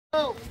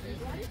Oh,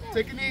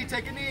 take a knee,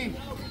 take a knee.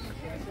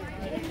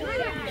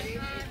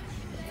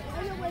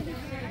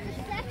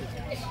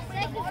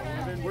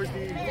 Where's the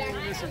who are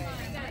we missing?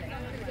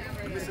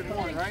 We're missing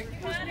one, right?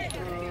 Who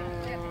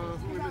are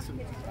we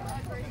missing?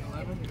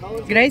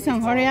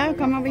 Grayson, hurry up,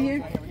 come over here.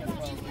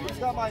 Who's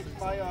got my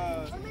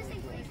I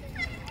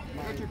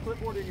got your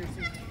clipboard in your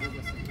seat.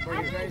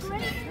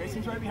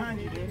 Grayson's right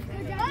behind you, dude.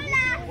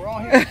 We're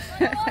all here.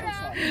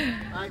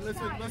 All right,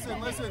 listen.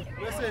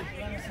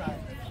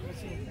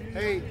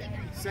 Hey,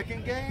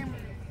 second game,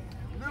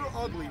 little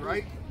ugly,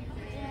 right?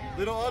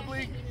 Little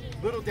ugly,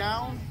 little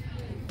down.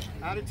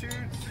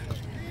 Attitudes,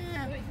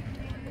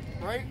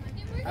 right?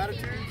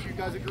 Attitudes, you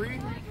guys agree?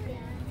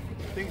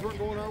 Things weren't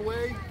going our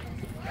way.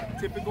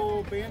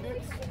 Typical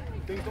bandits.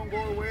 Things don't go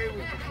our way.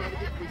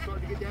 We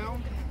started to get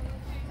down.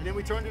 And then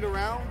we turned it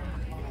around.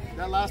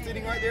 That last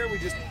inning right there, we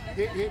just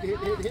hit.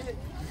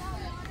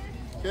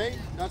 Okay?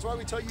 That's why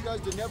we tell you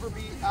guys to never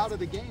be out of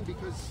the game,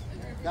 because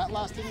that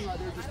last inning right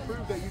there just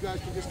proved that you guys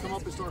can just come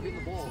up and start hitting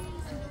the ball.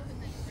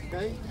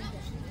 Okay?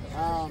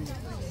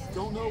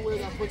 Don't know where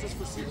that puts us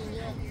for seeding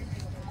yet.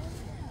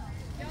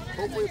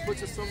 Hopefully it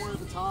puts us somewhere at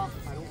the top.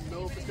 I don't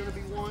know if it's going to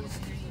be one,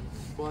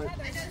 but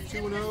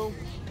 2-0.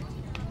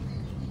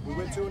 We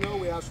went 2-0.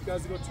 We asked you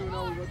guys to go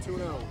 2-0. We went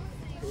 2-0.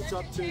 It's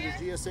up to the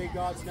GSA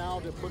gods now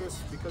to put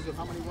us, because of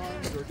how many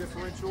runs or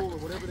differential or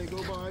whatever they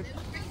go by.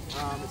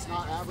 It's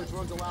not average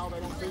runs allowed, I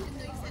don't think.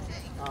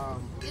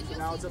 So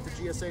now it's up to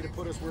GSA to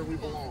put us where we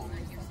belong.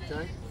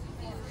 Okay?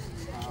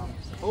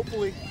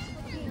 Hopefully,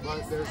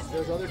 but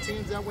there's other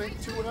teams that went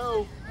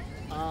 2-0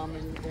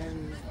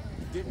 and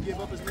didn't give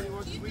up as many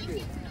runs as we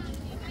did.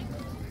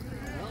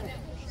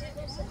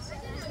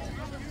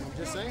 I'm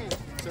just saying.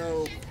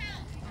 So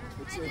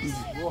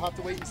we'll have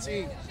to wait and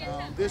see.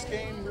 This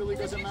game really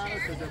doesn't matter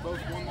because they're both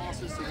one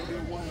losses, so we'll do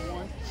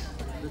 1-1.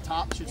 The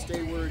top should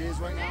stay where it is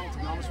right now, to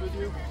be honest with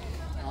you.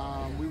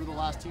 We were the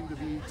last team to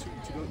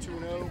go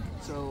 2-0,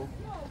 so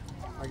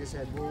like I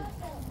said, we'll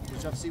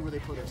just have to see where they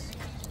put us.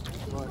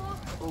 But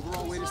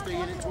overall, way to stay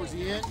in it towards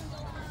the end.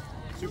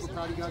 Super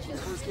proud of you guys for the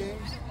first game.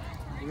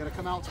 We got to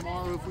come out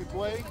tomorrow if we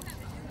play,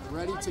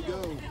 ready to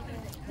go.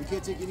 We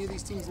can't take any of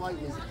these teams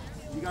lightly.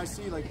 You guys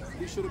see, like,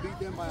 we should have beat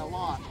them by a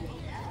lot,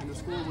 and the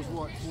score was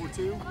what,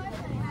 4-2?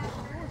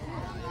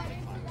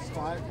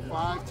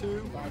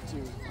 5-2?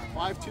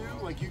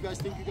 5-2? Like, you guys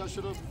think you guys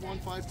should have won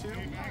 5-2?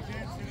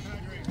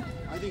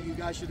 I think you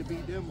guys should have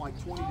beat them like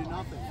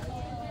 20-0.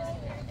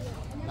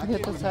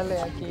 Esto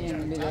sale aquí en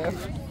el video.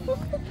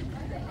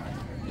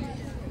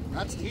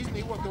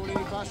 He wasn't throwing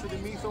any faster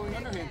than me throwing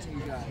underhand to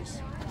you guys.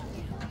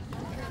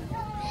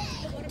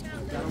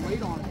 Gotta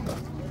wait on him.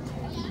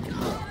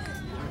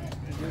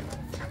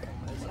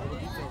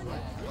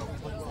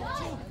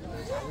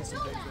 There's some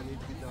things that need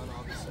to be done,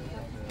 obviously.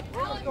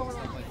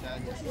 Stuff like that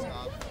needs to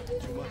stop.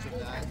 Too much of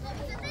that.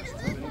 First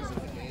 2 innings of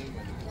the game.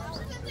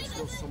 There's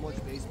still so much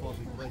baseball to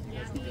be played. You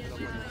guys can pick it up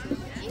on your team.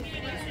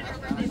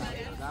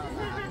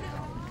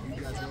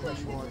 You guys know who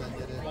you are that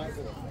did it.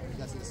 You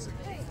guys need to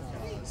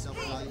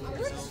self-evaluate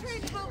yourselves.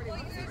 It's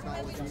not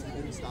what you need to do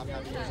to stop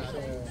having those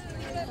attitudes.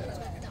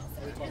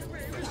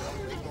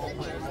 All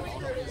players that all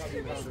help this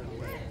team in a certain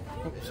way.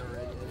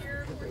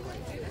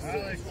 You're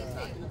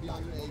not going to be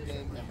on your A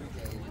game every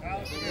game.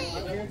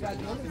 You're not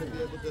going to be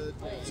able to,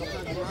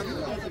 sometimes you're not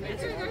going to be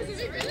able to,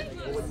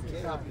 but what you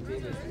can help your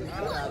team is with good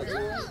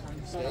attitude,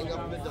 staying up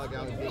in the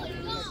dugout and being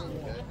released,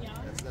 okay?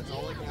 That's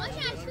all I can ask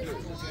you guys to do,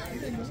 is just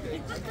make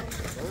mistakes.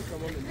 Learn from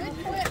them and do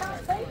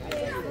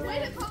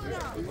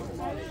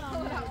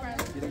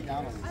getting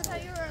down on yourself. I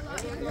thought you were alone.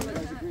 You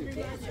guys agree.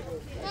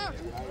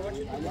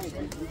 I know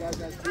you guys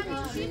as teammates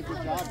are doing a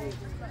good job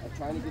of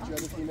trying to get your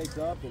other teammates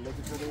up and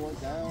making sure they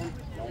weren't down.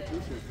 I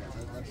appreciate that.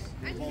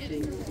 That's all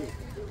teams to do.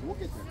 We'll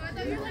get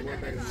there.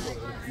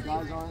 You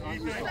guys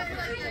aren't used to it.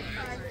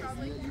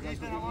 You guys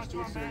will get used to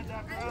it soon. You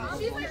guys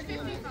will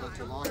understand that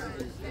your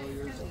losses and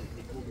failures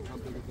will become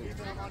bigger things.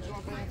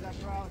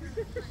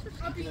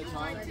 Speaking of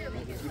time, the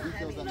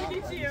details that matter,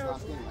 like this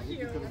last game, I think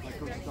you could have, like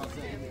Coach Scott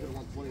said, you could have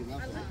won 20-0.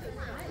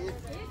 If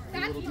the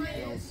little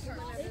details,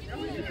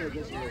 you could have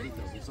just little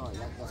details. I'm sorry,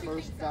 that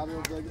first battle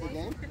of the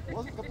game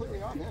wasn't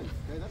completely on him.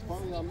 Okay, that's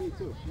partly on me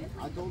too.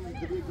 I told him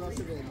to be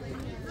aggressive and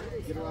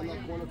get around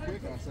that corner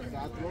quick, and I said,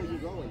 bad throw, you're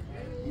going.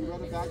 He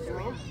run a back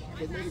throw.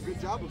 They made a good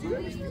job of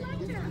moving his feet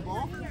into the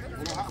ball. And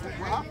what happened,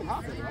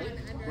 right?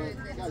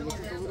 But guys, it's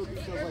just the little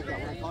details like that.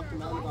 When I talked to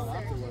Matt about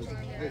afterwards,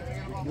 hey,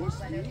 with your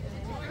speed,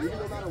 even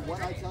no matter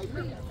what I tell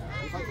you,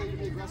 if I tell you to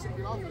be aggressive,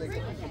 get off it,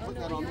 I'm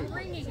putting that on me.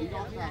 Speed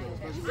off matter,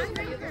 especially when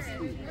you get that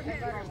speed. If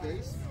you're on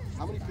base,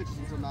 how many pitches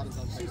until Matt is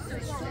on second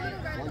base?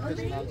 One pitch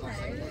and Matt is on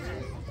second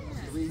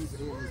base. threes in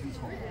his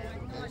home.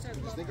 Okay? So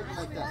just think of it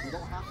like that. You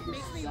don't have to be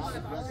that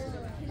aggressive.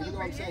 Even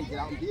though I'm saying get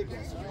out and be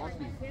aggressive, you don't have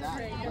to be that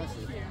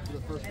aggressive for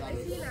the first battle.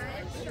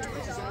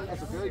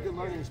 That's a very good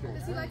learning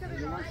experience. The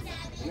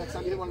next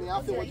time you hit one in the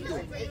outfield, what you do?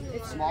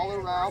 Smaller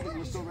round, but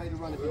you're still ready to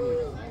run if you need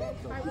it.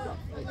 So keep up.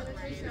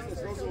 Hey,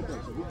 it's those little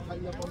things. So we can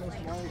tighten up on those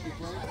tomorrow as we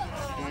play.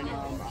 And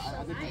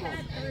I think we're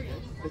going.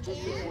 Pitchers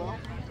do well.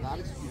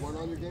 Maddox, you weren't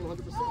on your game 100%.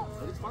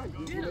 But it's fine.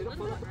 You made up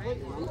for it at the plate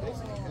and on the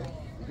bases. Okay?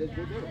 You did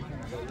good there.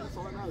 So that's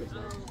all that matters.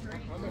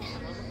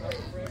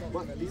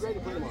 But be ready to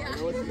play tomorrow. I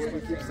know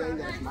we keep saying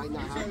that it might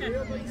not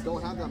happen.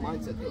 Don't have that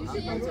mindset though. Have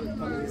that mindset of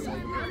coming here and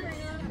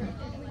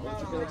I'll let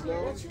your parents know.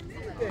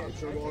 I'm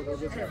sure we'll all go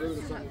get some food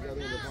or something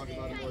together and we'll talk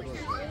about it more later.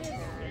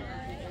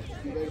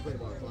 Be ready to play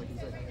tomorrow. That's all I can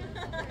say.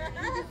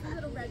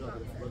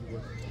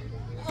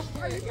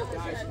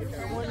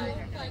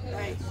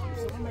 Guys, if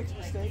someone makes a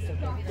mistake, they're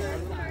a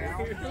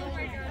little down,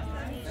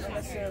 not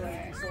necessarily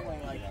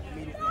consoling like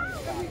immediately on the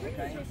spot,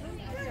 okay?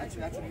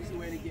 That's an easy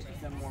way to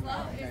get them more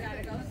mad, okay?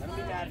 Let them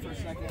be mad for a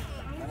second,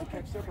 let them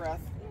catch their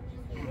breath,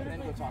 and then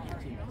go talk to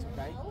their teammates,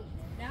 okay?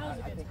 I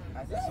think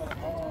so.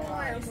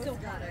 I still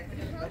got it.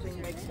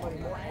 Nothing makes somebody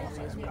more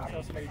angry is when you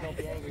tell somebody don't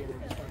be angry and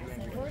they're just going to be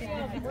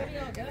angry. Where do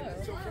y'all go?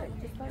 It's okay.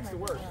 It's the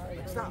worst.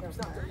 Stop.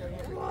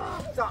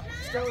 Stop.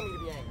 It's telling me to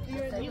be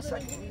angry.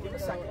 Give a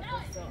second.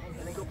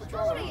 And then go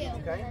patrol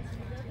around, okay?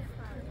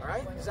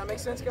 Alright? Does that make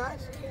sense,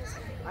 guys?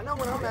 I know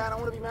when I'm mad, I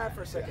want to be mad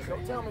for a second.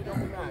 Don't tell me don't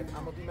be mad.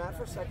 I'm going to be mad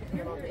for a second and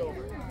then I'll get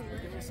over it.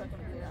 Give me a second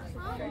to be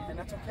mad. Okay? And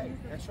that's okay.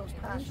 That shows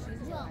passion.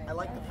 I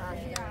like the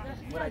passion.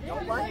 What I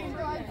don't like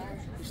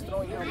is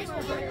throwing helmets in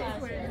the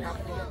back. It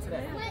happened again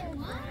today.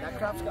 That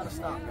crap's got to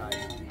stop, guys.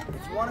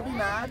 If you want to be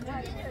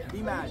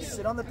mad.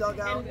 Sit on the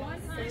dugout,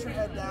 put your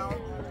head down,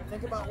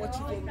 think about what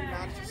you did and be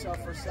mad at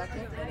yourself for a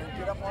second, and then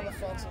get up on the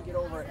fence and get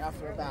over it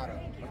after a batter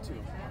or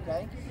two,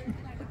 okay?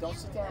 But don't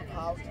sit there and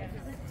pout.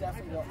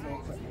 Definitely don't throw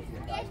equipment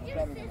here, guys. It's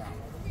better than that.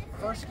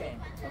 First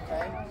game,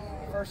 okay?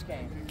 First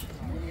game.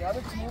 When the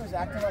other team is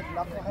acting like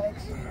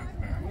knuckleheads,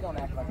 we don't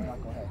act like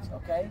knuckleheads,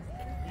 okay?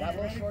 That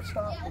little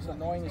shortstop was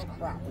annoying as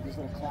crap with his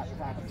little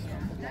clapping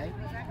stuff, okay?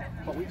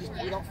 But we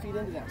don't feed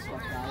into that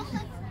stuff, guys.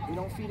 We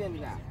don't feed into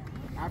that.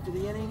 After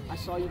the inning, I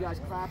saw you guys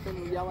clapping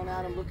and yelling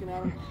at him, looking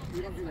at him.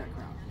 We don't do that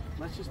crap.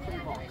 Let's just play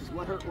ball, because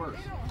what hurt worse?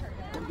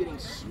 Them getting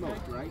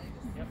smoked, right?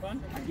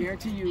 I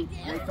guarantee you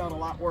they felt a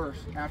lot worse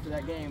after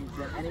that game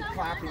than any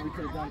clapping we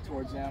could have done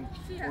towards them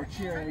or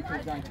cheering we could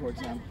have done towards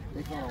them.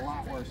 They felt a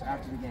lot worse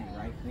after the game,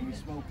 right? Then we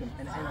smoked them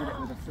and ended it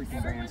with a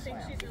freaking grand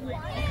slam. Okay?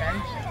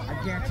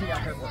 I guarantee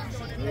that hurt worse.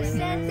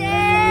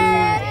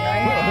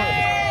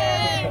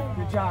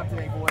 Good job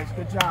today, boys.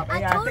 Good job.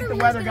 Yeah, I think the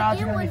weather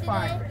gods are going to be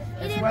fine.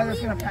 This weather's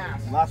going to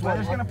pass.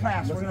 Weather's going to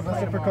pass. We're going to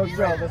play for Coach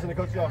Joe. Listen to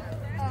Coach Joe.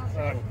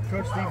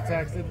 Coach Steve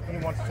texted. He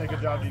wants to say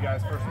good job to you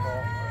guys, first of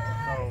all.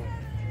 So,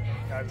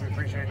 guys, we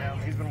appreciate him.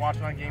 He's been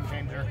watching on Game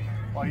Changer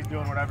while he's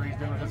doing whatever he's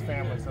doing with his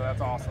family, so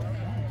that's awesome.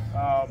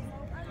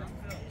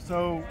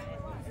 So,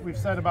 we've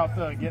said about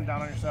the getting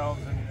down on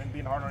yourselves and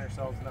being hard on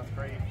yourselves, and that's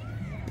great.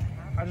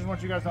 I just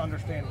want you guys to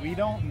understand, we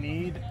don't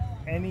need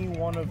any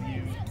one of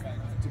you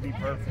to be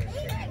perfect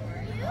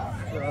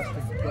for us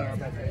to play our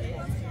best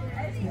baseball.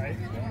 Right?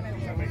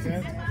 Does that make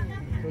sense?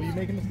 So you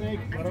make a mistake,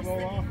 let it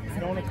roll off. You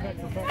don't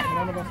expect perfection.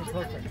 None of us are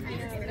perfect.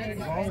 As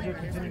long as you're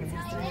continuing to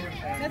move forward.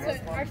 That's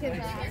what our kids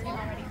are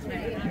already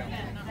tonight.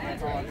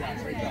 That's all I've got.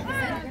 Great job.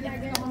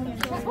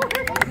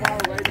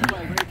 Ready to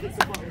play. Ready to kick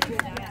some butt.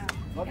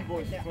 Love you,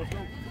 boys. Let's go.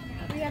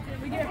 He's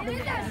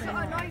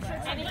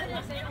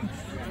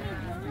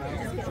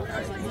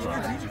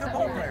a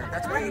ball player.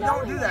 That's why you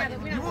don't do that.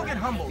 You will get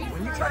humbled.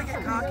 When you try to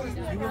get cocky,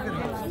 you will get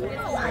humbled.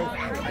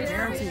 I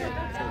guarantee it.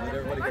 Let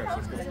everybody go.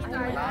 Let's go.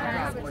 Loud and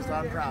proud, boys.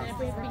 Loud and proud.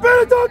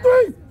 Finish on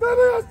 3!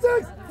 Family on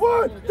 6!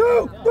 1,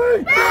 2,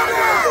 3!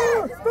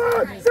 4,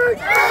 5,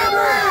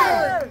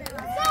 6!